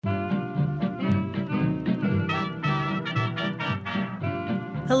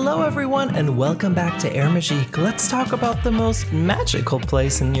Hello everyone and welcome back to Air Magique. Let's talk about the most magical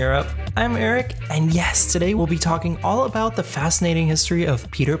place in Europe. I'm Eric, and yes, today we'll be talking all about the fascinating history of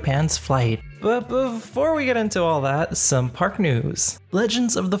Peter Pan's flight. But before we get into all that, some park news.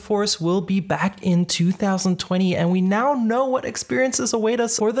 Legends of the Force will be back in 2020, and we now know what experiences await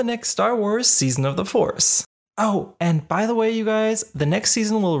us for the next Star Wars Season of the Force. Oh, and by the way, you guys, the next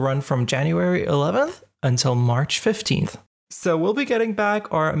season will run from January 11th until March 15th. So we'll be getting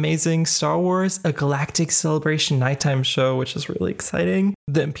back our amazing Star Wars A Galactic Celebration nighttime show, which is really exciting,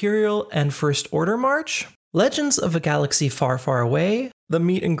 the Imperial and First Order March, Legends of a Galaxy Far, Far Away, the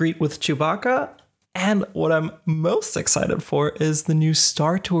meet and greet with Chewbacca, and what I'm most excited for is the new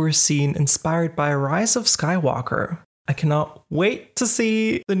Star Tours scene inspired by Rise of Skywalker. I cannot wait to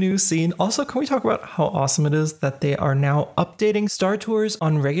see the new scene. Also, can we talk about how awesome it is that they are now updating Star Tours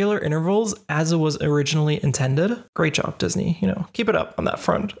on regular intervals as it was originally intended? Great job, Disney. Keep it up on that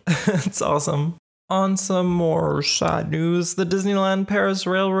front. It's awesome. On some more sad news, the Disneyland Paris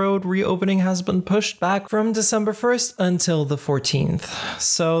Railroad reopening has been pushed back from December 1st until the 14th.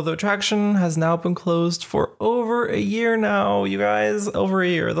 So the attraction has now been closed for over a year now, you guys, over a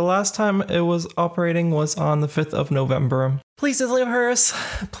year. The last time it was operating was on the 5th of November. Please, Disneyland Paris,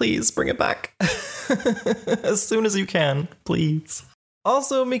 please bring it back as soon as you can, please.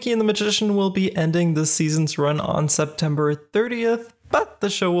 Also, Mickey and the Magician will be ending this season's run on September 30th, but the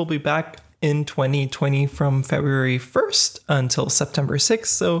show will be back in 2020 from February 1st until September 6th.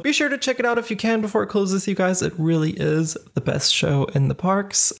 So be sure to check it out if you can before it closes, you guys. It really is the best show in the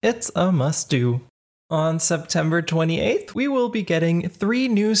parks. It's a must-do. On September 28th, we will be getting 3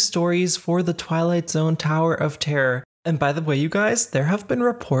 new stories for the Twilight Zone Tower of Terror. And by the way, you guys, there have been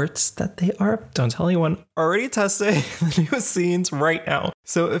reports that they are, don't tell anyone, already testing the new scenes right now.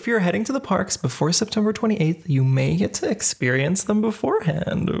 So if you're heading to the parks before September 28th, you may get to experience them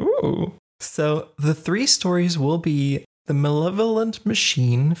beforehand. Ooh. So the 3 stories will be The Malevolent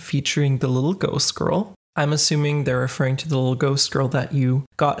Machine featuring the little ghost girl. I'm assuming they're referring to the little ghost girl that you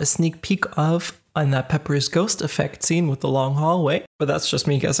got a sneak peek of on that Pepper's Ghost Effect scene with the long hallway, but that's just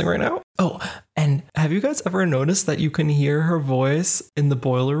me guessing right now. Oh, and have you guys ever noticed that you can hear her voice in the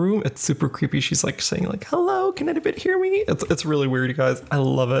boiler room? It's super creepy. She's like saying like, hello, can anybody hear me? It's really weird, you guys. I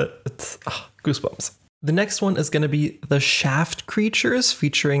love it. It's goosebumps. The next one is going to be The Shaft Creatures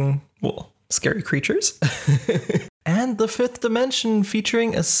featuring, scary creatures. And The Fifth Dimension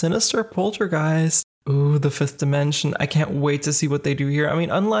featuring a sinister poltergeist. Ooh, The Fifth Dimension. I can't wait to see what they do here. I mean,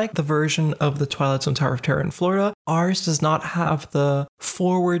 unlike the version of the Twilight Zone Tower of Terror in Florida, ours does not have the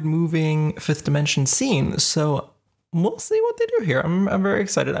forward-moving Fifth Dimension scene. So we'll see what they do here. I'm very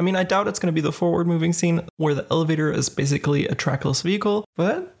excited. I mean, I doubt it's going to be the forward-moving scene where the elevator is basically a trackless vehicle,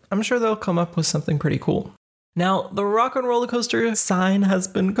 but I'm sure they'll come up with something pretty cool. Now, the Rock and Roller Coaster sign has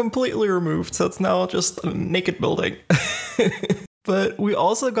been completely removed, so it's now just a naked building. But we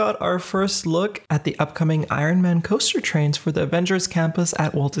also got our first look at the upcoming Iron Man coaster trains for the Avengers campus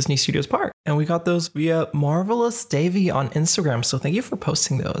at Walt Disney Studios Park. And we got those via Marvelous Davy on Instagram, so thank you for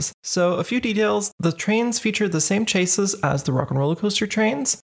posting those. So a few details. The trains feature the same chases as the Rock and Roller Coaster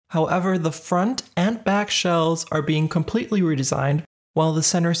trains. However, the front and back shells are being completely redesigned, while the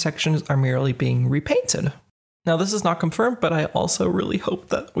center sections are merely being repainted. Now, this is not confirmed, but I also really hope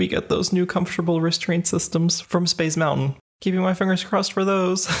that we get those new comfortable restraint systems from Space Mountain. Keeping my fingers crossed for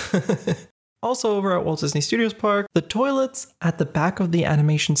those. Also over at Walt Disney Studios Park, the toilets at the back of the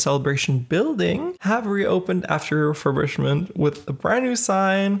Animation Celebration building have reopened after refurbishment with a brand new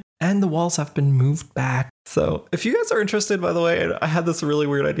sign, and the walls have been moved back. So if you guys are interested, by the way, I had this really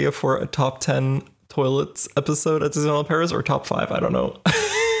weird idea for a top 10 toilets episode at Disneyland Paris, or top 5, I don't know.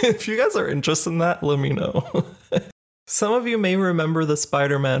 If you guys are interested in that, let me know. Some of you may remember the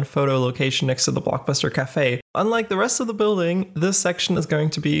Spider-Man photo location next to the Blockbuster Cafe. Unlike the rest of the building, this section is going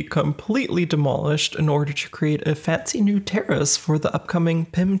to be completely demolished in order to create a fancy new terrace for the upcoming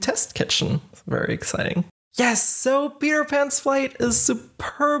Pym Test Kitchen. It's very exciting. Yes, so Peter Pan's flight is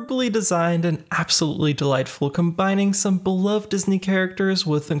superbly designed and absolutely delightful, combining some beloved Disney characters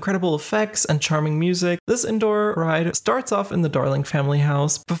with incredible effects and charming music. This indoor ride starts off in the Darling family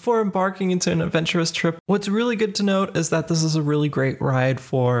house before embarking into an adventurous trip. What's really good to note is that this is a really great ride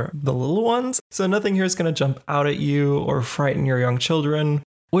for the little ones, so nothing here is going to jump out at you or frighten your young children,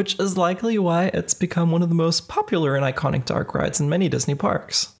 which is likely why it's become one of the most popular and iconic dark rides in many Disney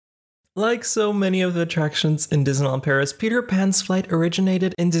parks. Like so many of the attractions in Disneyland Paris, Peter Pan's flight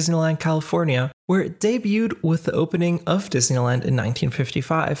originated in Disneyland, California, where it debuted with the opening of Disneyland in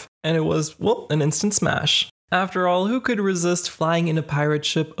 1955. And it was, an instant smash. After all, who could resist flying in a pirate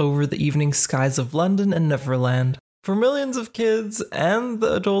ship over the evening skies of London and Neverland? For millions of kids and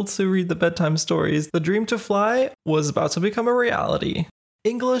the adults who read the bedtime stories, the dream to fly was about to become a reality.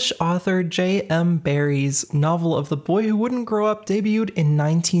 English author J.M. Barrie's novel of the boy who wouldn't grow up debuted in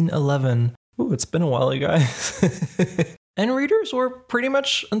 1911. Ooh, it's been a while, you guys. And readers were pretty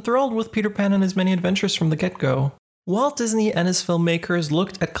much enthralled with Peter Pan and his many adventures from the get-go. Walt Disney and his filmmakers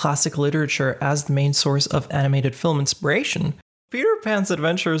looked at classic literature as the main source of animated film inspiration. Peter Pan's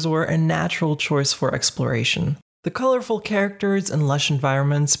adventures were a natural choice for exploration. The colorful characters and lush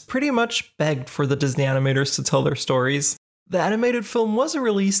environments pretty much begged for the Disney animators to tell their stories. The animated film was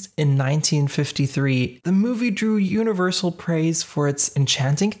released in 1953. The movie drew universal praise for its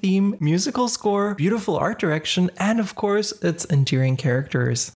enchanting theme, musical score, beautiful art direction, and of course, its endearing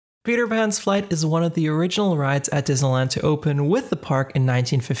characters. Peter Pan's Flight is one of the original rides at Disneyland to open with the park in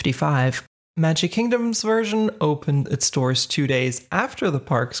 1955. Magic Kingdom's version opened its doors 2 days after the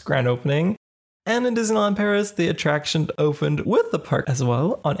park's grand opening, and in Disneyland Paris, the attraction opened with the park as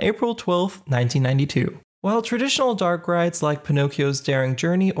well on April 12, 1992. While traditional dark rides like Pinocchio's Daring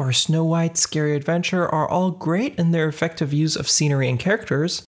Journey or Snow White's Scary Adventure are all great in their effective use of scenery and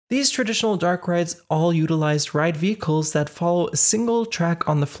characters, these traditional dark rides all utilized ride vehicles that follow a single track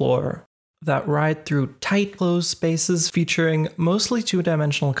on the floor, that ride through tight closed spaces featuring mostly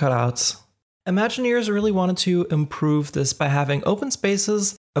two-dimensional cutouts. Imagineers really wanted to improve this by having open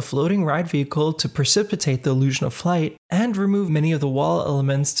spaces, a floating ride vehicle to precipitate the illusion of flight, and remove many of the wall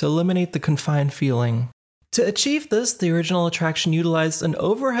elements to eliminate the confined feeling. To achieve this, the original attraction utilized an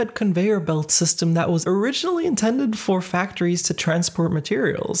overhead conveyor belt system that was originally intended for factories to transport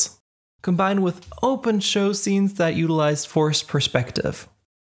materials, combined with open show scenes that utilized forced perspective.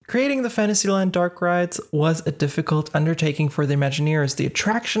 Creating the Fantasyland dark rides was a difficult undertaking for the Imagineers. The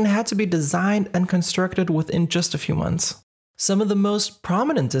attraction had to be designed and constructed within just a few months. Some of the most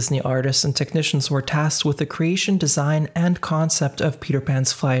prominent Disney artists and technicians were tasked with the creation, design, and concept of Peter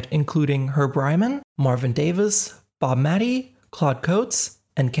Pan's Flight, including Herb Ryman, Marvin Davis, Bob Matty, Claude Coates,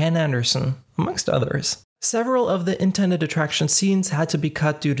 and Ken Anderson, amongst others. Several of the intended attraction scenes had to be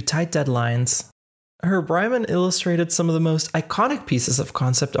cut due to tight deadlines. Herb Ryman illustrated some of the most iconic pieces of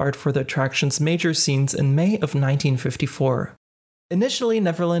concept art for the attraction's major scenes in May of 1954. Initially,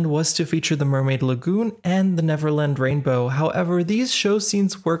 Neverland was to feature the Mermaid Lagoon and the Neverland Rainbow. However, these show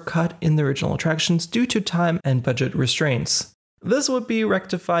scenes were cut in the original attractions due to time and budget restraints. This would be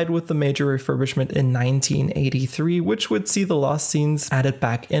rectified with the major refurbishment in 1983, which would see the lost scenes added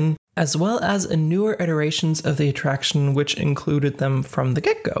back in, as well as newer iterations of the attraction which included them from the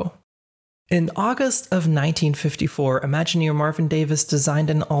get-go. In August of 1954, Imagineer Marvin Davis designed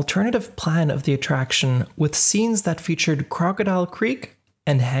an alternative plan of the attraction with scenes that featured Crocodile Creek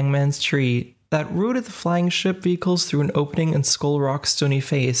and Hangman's Tree that routed the flying ship vehicles through an opening in Skull Rock's stony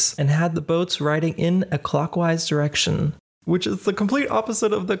face and had the boats riding in a clockwise direction, which is the complete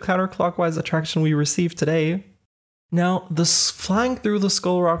opposite of the counterclockwise attraction we received today. Now, the flying through the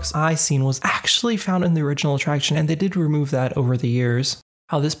Skull Rock's eye scene was actually found in the original attraction, and they did remove that over the years.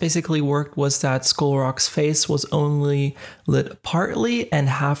 How this basically worked was that Skull Rock's face was only lit partly and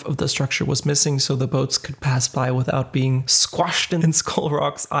half of the structure was missing so the boats could pass by without being squashed in Skull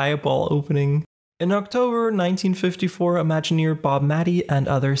Rock's eyeball opening. In October 1954, Imagineer Bob Matty and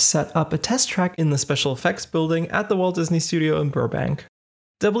others set up a test track in the special effects building at the Walt Disney Studio in Burbank.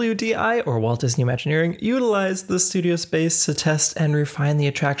 WDI, or Walt Disney Imagineering, utilized the studio space to test and refine the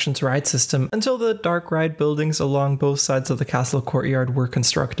attraction's ride system until the dark ride buildings along both sides of the castle courtyard were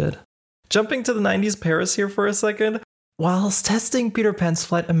constructed. Jumping to the 90s Paris here for a second, whilst testing Peter Pan's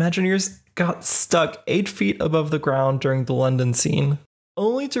Flight, Imagineers got stuck 8 feet above the ground during the London scene,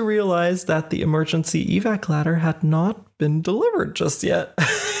 only to realize that the emergency evac ladder had not been delivered just yet.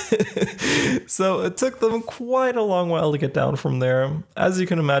 So it took them quite a long while to get down from there. As you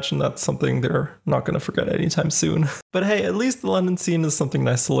can imagine, that's something they're not going to forget anytime soon. But hey, at least the London scene is something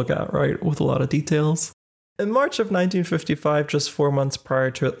nice to look at, right? With a lot of details. In March of 1955, just 4 months prior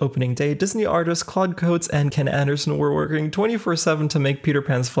to opening day, Disney artists Claude Coates and Ken Anderson were working 24/7 to make Peter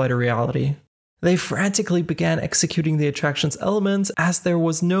Pan's Flight a reality. They frantically began executing the attraction's elements as there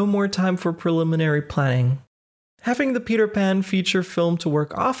was no more time for preliminary planning. Having the Peter Pan feature film to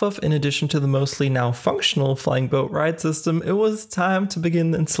work off of, in addition to the mostly now functional flying boat ride system, it was time to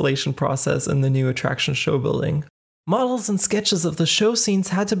begin the installation process in the new attraction show building. Models and sketches of the show scenes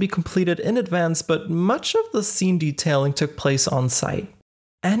had to be completed in advance, but much of the scene detailing took place on site.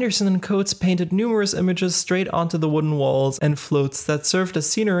 Anderson and Coates painted numerous images straight onto the wooden walls and floats that served as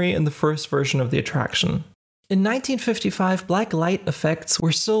scenery in the first version of the attraction. In 1955, black light effects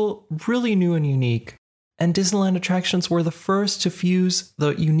were still really new and unique. and Disneyland attractions were the first to fuse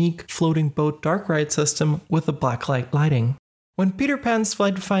the unique floating boat dark ride system with the blacklight lighting. When Peter Pan's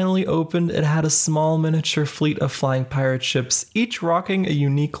Flight finally opened, it had a small miniature fleet of flying pirate ships, each rocking a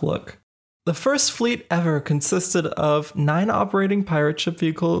unique look. The first fleet ever consisted of 9 operating pirate ship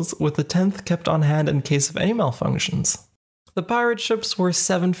vehicles, with the 10th kept on hand in case of any malfunctions. The pirate ships were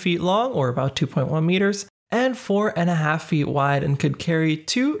 7 feet long, or about 2.1 meters, and 4.5 feet wide and could carry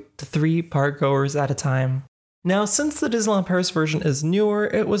 2 to 3 park-goers at a time. Now, since the Disneyland Paris version is newer,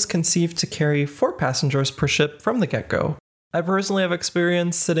 it was conceived to carry 4 passengers per ship from the get-go. I personally have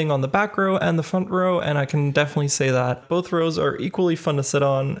experience sitting on the back row and the front row, and I can definitely say that both rows are equally fun to sit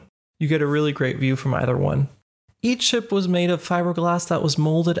on. You get a really great view from either one. Each ship was made of fiberglass that was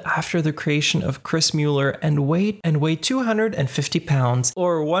molded after the creation of Chris Mueller and weighed 250 pounds,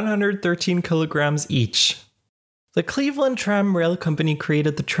 or 113 kilograms each. The Cleveland Tram Rail Company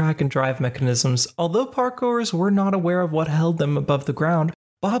created the track and drive mechanisms. Although parkgoers were not aware of what held them above the ground,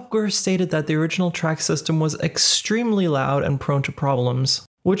 Bob Gurr stated that the original track system was extremely loud and prone to problems,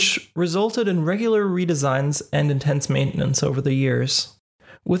 which resulted in regular redesigns and intense maintenance over the years.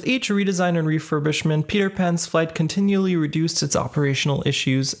 With each redesign and refurbishment, Peter Pan's Flight continually reduced its operational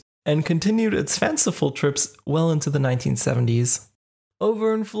issues and continued its fanciful trips well into the 1970s.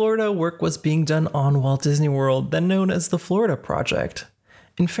 Over in Florida, work was being done on Walt Disney World, then known as the Florida Project.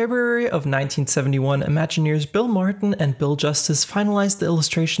 In February of 1971, Imagineers Bill Martin and Bill Justice finalized the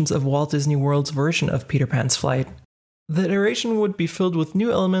illustrations of Walt Disney World's version of Peter Pan's Flight. The iteration would be filled with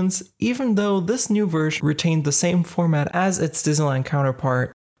new elements, even though this new version retained the same format as its Disneyland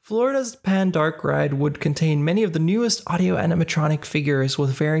counterpart. Florida's Pan Dark Ride would contain many of the newest audio animatronic figures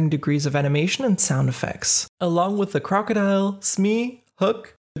with varying degrees of animation and sound effects, along with the Crocodile, Smee,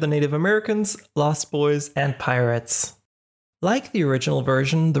 Hook, the Native Americans, Lost Boys, and Pirates. Like the original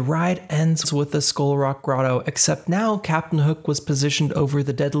version, the ride ends with the Skull Rock Grotto, except now Captain Hook was positioned over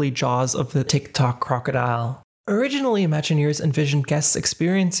the deadly jaws of the Tick-Tock crocodile. Originally, Imagineers envisioned guests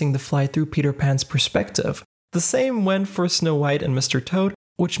experiencing the flight through Peter Pan's perspective. The same went for Snow White and Mr. Toad,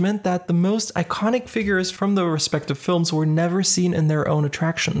 which meant that the most iconic figures from the respective films were never seen in their own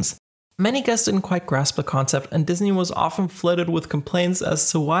attractions. Many guests didn't quite grasp the concept, and Disney was often flooded with complaints as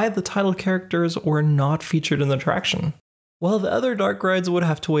to why the title characters were not featured in the attraction. While the other dark rides would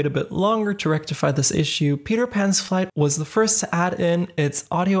have to wait a bit longer to rectify this issue, Peter Pan's Flight was the first to add in its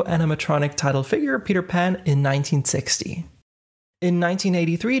audio animatronic title figure, Peter Pan, in 1960. In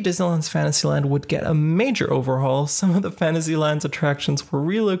 1983, Disneyland's Fantasyland would get a major overhaul. Some of the Fantasyland's attractions were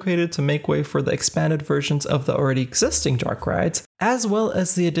relocated to make way for the expanded versions of the already existing dark rides, as well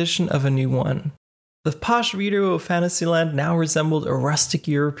as the addition of a new one. The posh Vito of Fantasyland now resembled a rustic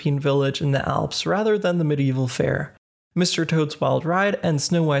European village in the Alps rather than the medieval fair. Mr. Toad's Wild Ride and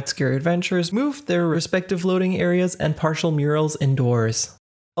Snow White's Scary Adventures moved their respective loading areas and partial murals indoors.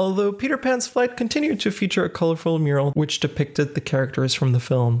 Although Peter Pan's Flight continued to feature a colorful mural which depicted the characters from the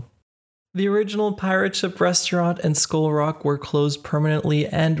film. The original pirate ship restaurant and Skull Rock were closed permanently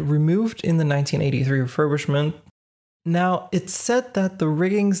and removed in the 1983 refurbishment. Now, it's said that the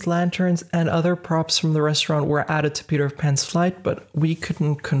riggings, lanterns, and other props from the restaurant were added to Peter Pan's Flight, but we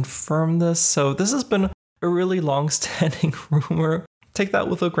couldn't confirm this, so this has been a really long-standing rumor. Take that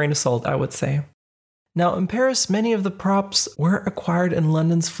with a grain of salt, I would say. Now, in Paris, many of the props were acquired in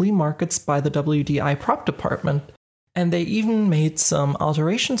London's flea markets by the WDI prop department, and they even made some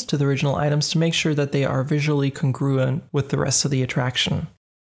alterations to the original items to make sure that they are visually congruent with the rest of the attraction.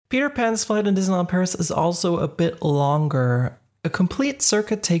 Peter Pan's Flight in Disneyland Paris is also a bit longer. A complete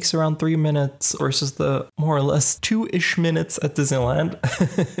circuit takes around 3 minutes versus the more or less 2-ish minutes at Disneyland.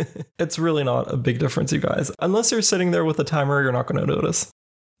 It's really not a big difference, you guys. Unless you're sitting there with a timer, you're not going to notice.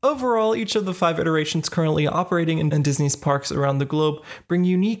 Overall, each of the 5 iterations currently operating in Disney's parks around the globe bring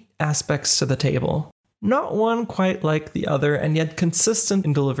unique aspects to the table. Not one quite like the other, and yet consistent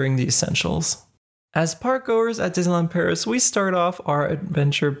in delivering the essentials. As parkgoers at Disneyland Paris, we start off our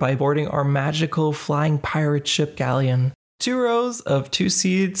adventure by boarding our magical flying pirate ship galleon. 2 rows of 2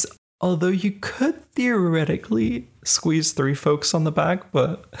 seats, although you could theoretically squeeze 3 folks on the back,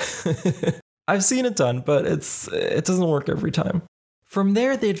 but I've seen it done, but it doesn't work every time. From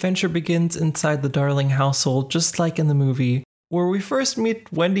there, the adventure begins inside the Darling household, just like in the movie, where we first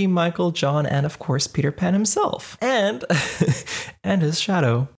meet Wendy, Michael, John, and of course Peter Pan himself, and his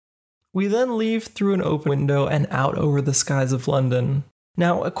shadow. We then leave through an open window and out over the skies of London.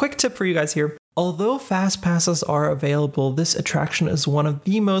 Now, a quick tip for you guys here. Although fast passes are available, this attraction is one of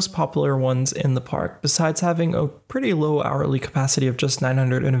the most popular ones in the park. Besides having a pretty low hourly capacity of just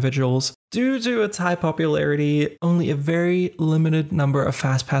 900 individuals, Due to its high popularity, only a very limited number of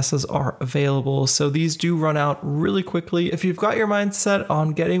fast passes are available, so these do run out really quickly. If you've got your mind set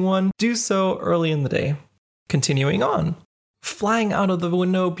on getting one, do so early in the day. Continuing on. Flying out of the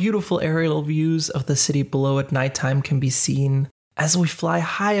window, beautiful aerial views of the city below at nighttime can be seen as we fly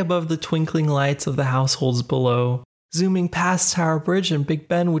high above the twinkling lights of the households below, zooming past Tower Bridge and Big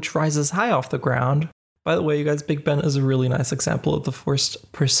Ben, which rises high off the ground. By the way, you guys, Big Ben is a really nice example of the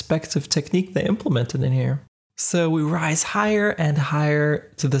forced perspective technique they implemented in here. So we rise higher and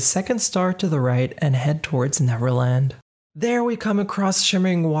higher to the second star to the right and head towards Neverland. There we come across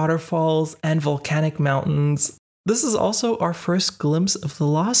shimmering waterfalls and volcanic mountains. This is also our first glimpse of the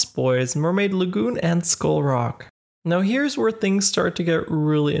Lost Boys, Mermaid Lagoon and Skull Rock. Now here's where things start to get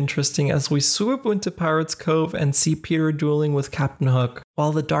really interesting as we swoop into Pirates Cove and see Peter dueling with Captain Hook,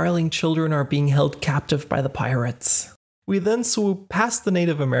 while the Darling children are being held captive by the pirates. We then swoop past the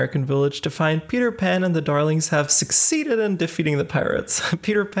Native American village to find Peter Pan and the Darlings have succeeded in defeating the pirates.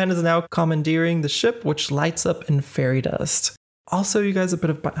 Peter Pan is now commandeering the ship, which lights up in fairy dust. Also, you guys, a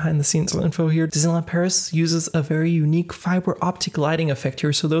bit of behind the scenes info here. Disneyland Paris uses a very unique fiber optic lighting effect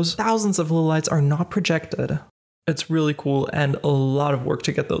here, so those thousands of little lights are not projected. It's really cool and a lot of work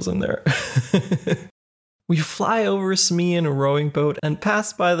to get those in there. We fly over Smee in a rowing boat and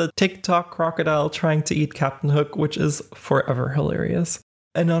pass by the TikTok crocodile trying to eat Captain Hook, which is forever hilarious.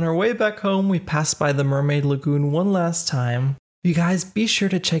 And on our way back home, we pass by the Mermaid Lagoon one last time. You guys, be sure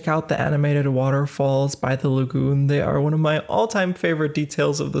to check out the animated waterfalls by the lagoon. They are one of my all-time favorite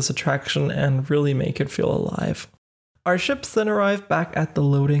details of this attraction and really make it feel alive. Our ships then arrive back at the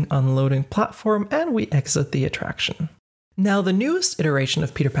loading-unloading platform and we exit the attraction. Now, the newest iteration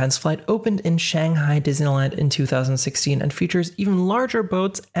of Peter Pan's Flight opened in Shanghai Disneyland in 2016 and features even larger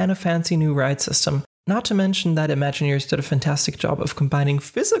boats and a fancy new ride system. Not to mention that Imagineers did a fantastic job of combining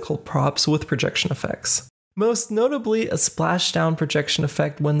physical props with projection effects. Most notably, a splashdown projection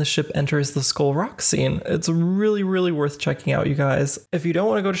effect when the ship enters the Skull Rock scene. It's really, really worth checking out, you guys. If you don't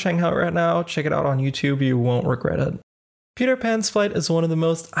want to go to Shanghai right now, check it out on YouTube, you won't regret it. Peter Pan's Flight is one of the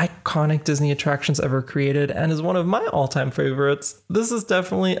most iconic Disney attractions ever created and is one of my all-time favorites. This is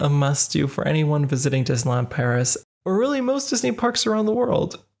definitely a must-do for anyone visiting Disneyland Paris, or really most Disney parks around the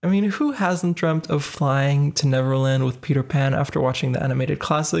world. I mean, who hasn't dreamt of flying to Neverland with Peter Pan after watching the animated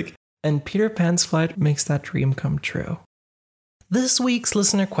classic? And Peter Pan's Flight makes that dream come true. This week's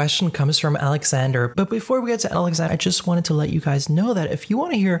listener question comes from Alexander, but before we get to Alexander, I just wanted to let you guys know that if you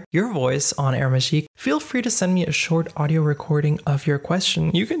want to hear your voice on Air Magique, feel free to send me a short audio recording of your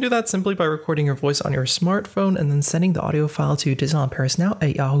question. You can do that simply by recording your voice on your smartphone and then sending the audio file to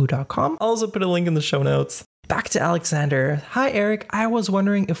DisneylandParisNow@yahoo.com. I'll also put a link in the show notes. Back to Alexander. Hi Eric, I was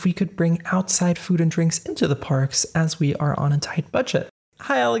wondering if we could bring outside food and drinks into the parks as we are on a tight budget.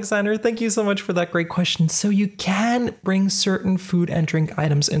 Hi Alexander, thank you so much for that great question. So you can bring certain food and drink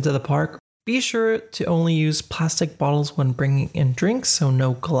items into the park. Be sure to only use plastic bottles when bringing in drinks, so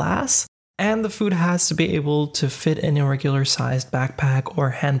no glass. And the food has to be able to fit in a regular sized backpack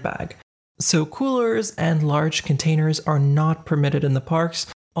or handbag. So coolers and large containers are not permitted in the parks,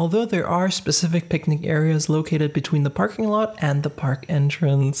 although there are specific picnic areas located between the parking lot and the park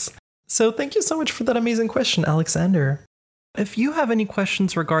entrance. So thank you so much for that amazing question, Alexander. If you have any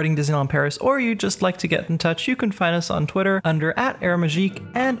questions regarding Disneyland Paris or you just like to get in touch, you can find us on Twitter under @AirMagique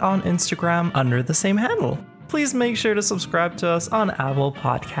and on Instagram under the same handle. Please make sure to subscribe to us on Apple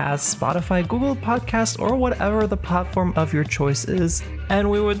Podcasts, Spotify, Google Podcasts, or whatever the platform of your choice is. And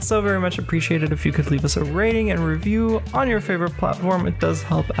we would so very much appreciate it if you could leave us a rating and review on your favorite platform. It does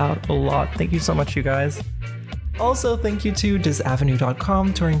help out a lot. Thank you so much, you guys. Also, thank you to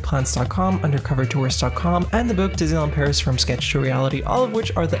DisAvenue.com, TouringPlans.com, UndercoverTourist.com, and the book Disneyland Paris From Sketch to Reality, all of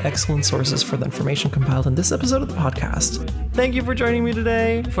which are the excellent sources for the information compiled in this episode of the podcast. Thank you for joining me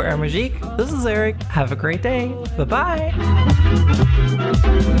today. For Air Magique, this is Eric. Have a great day. Bye-bye.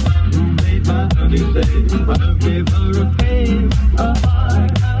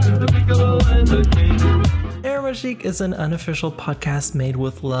 Air Magique is an unofficial podcast made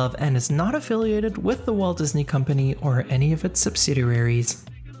with love and is not affiliated with the Walt Disney Company or any of its subsidiaries.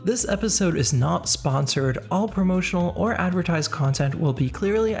 This episode is not sponsored. All promotional or advertised content will be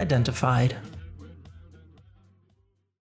clearly identified.